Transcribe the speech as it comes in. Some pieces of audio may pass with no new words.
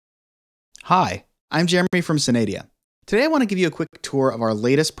Hi, I'm Jeremy from Synadia. Today I want to give you a quick tour of our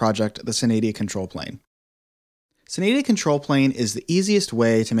latest project, the Synadia Control Plane. Synadia Control Plane is the easiest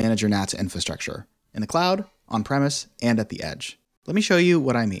way to manage your NATS infrastructure, in the cloud, on-premise, and at the edge. Let me show you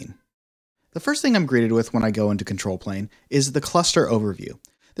what I mean. The first thing I'm greeted with when I go into Control Plane is the cluster overview.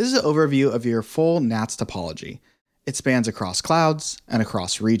 This is an overview of your full NATS topology. It spans across clouds and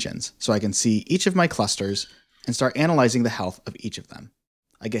across regions, so I can see each of my clusters and start analyzing the health of each of them.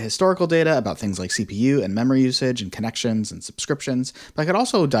 I get historical data about things like CPU and memory usage and connections and subscriptions, but I could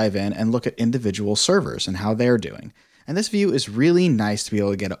also dive in and look at individual servers and how they're doing. And this view is really nice to be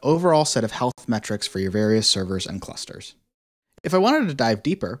able to get an overall set of health metrics for your various servers and clusters. If I wanted to dive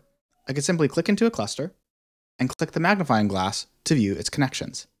deeper, I could simply click into a cluster and click the magnifying glass to view its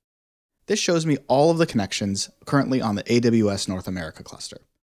connections. This shows me all of the connections currently on the AWS North America cluster.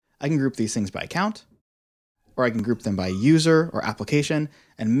 I can group these things by account, or I can group them by user or application,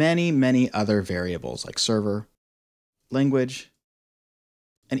 and many other variables like server, language,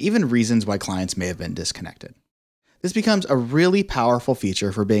 and even reasons why clients may have been disconnected. This becomes a really powerful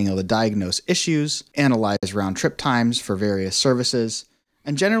feature for being able to diagnose issues, analyze round-trip times for various services,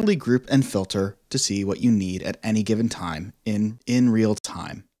 and generally group and filter to see what you need at any given time in real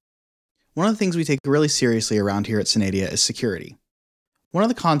time. One of the things we take really seriously around here at Synadia is security. One of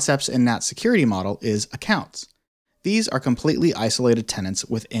the concepts in NATS security model is accounts. These are completely isolated tenants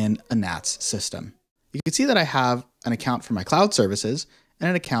within a NATS system. You can see that I have an account for my cloud services and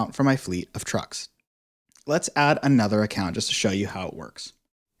an account for my fleet of trucks. Let's add another account just to show you how it works.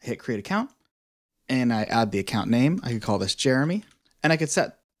 I hit create account and I add the account name. I could call this Jeremy, and I could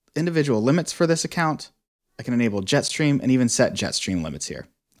set individual limits for this account. I can enable Jetstream and even set Jetstream limits here.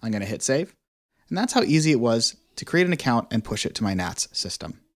 I'm going to hit save, and that's how easy it was to create an account and push it to my NATS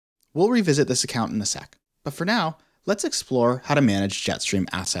system. We'll revisit this account in a sec, but for now, let's explore how to manage Jetstream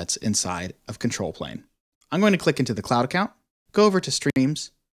assets inside of Control Plane. I'm going to click into the cloud account, go over to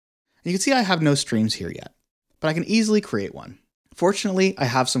streams, and you can see I have no streams here yet, but I can easily create one. Fortunately, I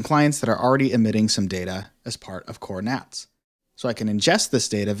have some clients that are already emitting some data as part of core NATS, so I can ingest this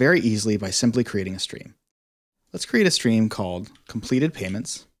data very easily by simply creating a stream. Let's create a stream called completed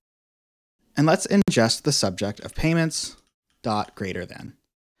payments. And let's ingest the subject of payments.greater than.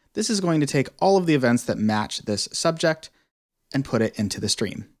 This is going to take all of the events that match this subject and put it into the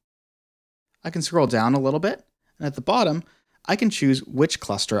stream. I can scroll down a little bit, and at the bottom, I can choose which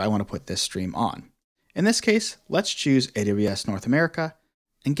cluster I want to put this stream on. In this case, let's choose AWS North America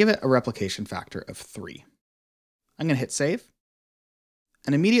and give it a replication factor of 3. I'm going to hit save,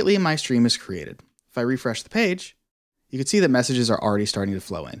 and immediately my stream is created. If I refresh the page, you can see that messages are already starting to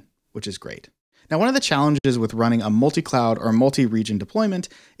flow in, which is great. Now, one of the challenges with running a multi-cloud or multi-region deployment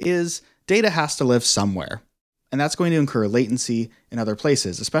is data has to live somewhere, and that's going to incur latency in other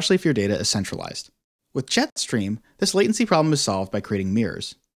places, especially if your data is centralized. With Jetstream, this latency problem is solved by creating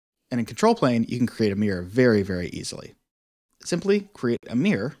mirrors. And in Control Plane, you can create a mirror very easily. Simply create a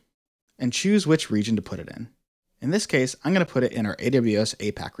mirror and choose which region to put it in. In this case, I'm going to put it in our AWS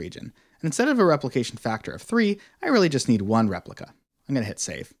APAC region. And instead of a replication factor of 3, I really just need 1 replica. I'm going to hit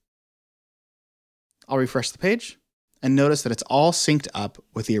save. I'll refresh the page and notice that it's all synced up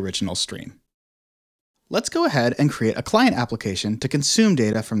with the original stream. Let's go ahead and create a client application to consume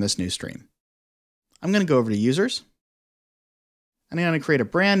data from this new stream. I'm going to go over to users, and I'm going to create a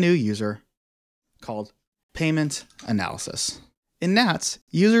brand new user called payment analysis. In NATS,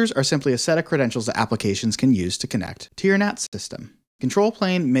 users are simply a set of credentials that applications can use to connect to your NATS system. Control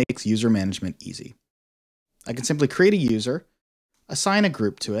Plane makes user management easy. I can simply create a user, assign a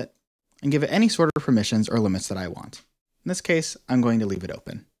group to it, and give it any sort of permissions or limits that I want. In this case, I'm going to leave it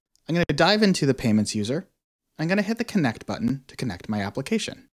open. I'm going to dive into the payments user. I'm going to hit the connect button to connect my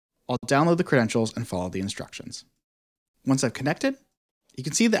application. I'll download the credentials and follow the instructions. Once I've connected, you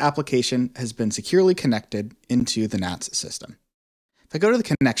can see the application has been securely connected into the NATS system. If I go to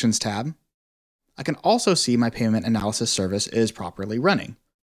the Connections tab, I can also see my payment analysis service is properly running.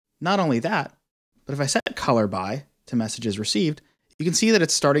 Not only that, but if I set color by to messages received, you can see that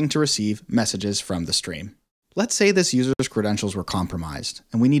it's starting to receive messages from the stream. Let's say this user's credentials were compromised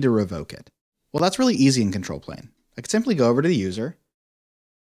and we need to revoke it. Well, that's really easy in Control Plane. I could simply go over to the user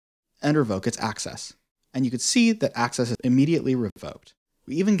and revoke its access. And you could see that access is immediately revoked.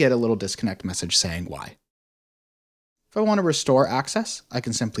 We even get a little disconnect message saying why. If I want to restore access, I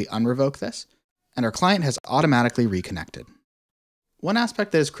can simply unrevoke this, and our client has automatically reconnected. One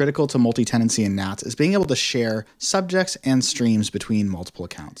aspect that is critical to multi-tenancy in NATS is being able to share subjects and streams between multiple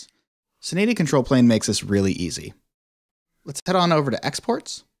accounts. Synadia Control Plane makes this really easy. Let's head on over to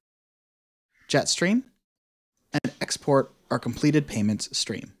Exports, Jetstream, and export our completed payments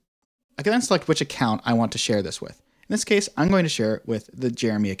stream. I can then select which account I want to share this with. In this case, I'm going to share it with the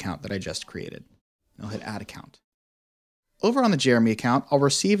Jeremy account that I just created. I'll hit Add Account. Over on the Jeremy account, I'll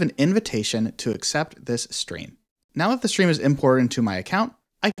receive an invitation to accept this stream. Now that the stream is imported into my account,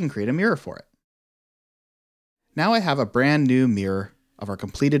 I can create a mirror for it. Now I have a brand new mirror of our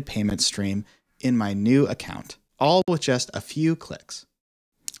completed payment stream in my new account, all with just a few clicks.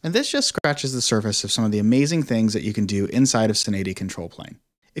 And this just scratches the surface of some of the amazing things that you can do inside of Synadia Control Plane.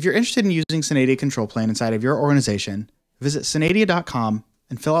 If you're interested in using Synadia Control Plane inside of your organization, visit Synadia.com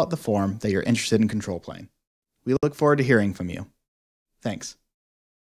and fill out the form that you're interested in Control Plane. We look forward to hearing from you. Thanks.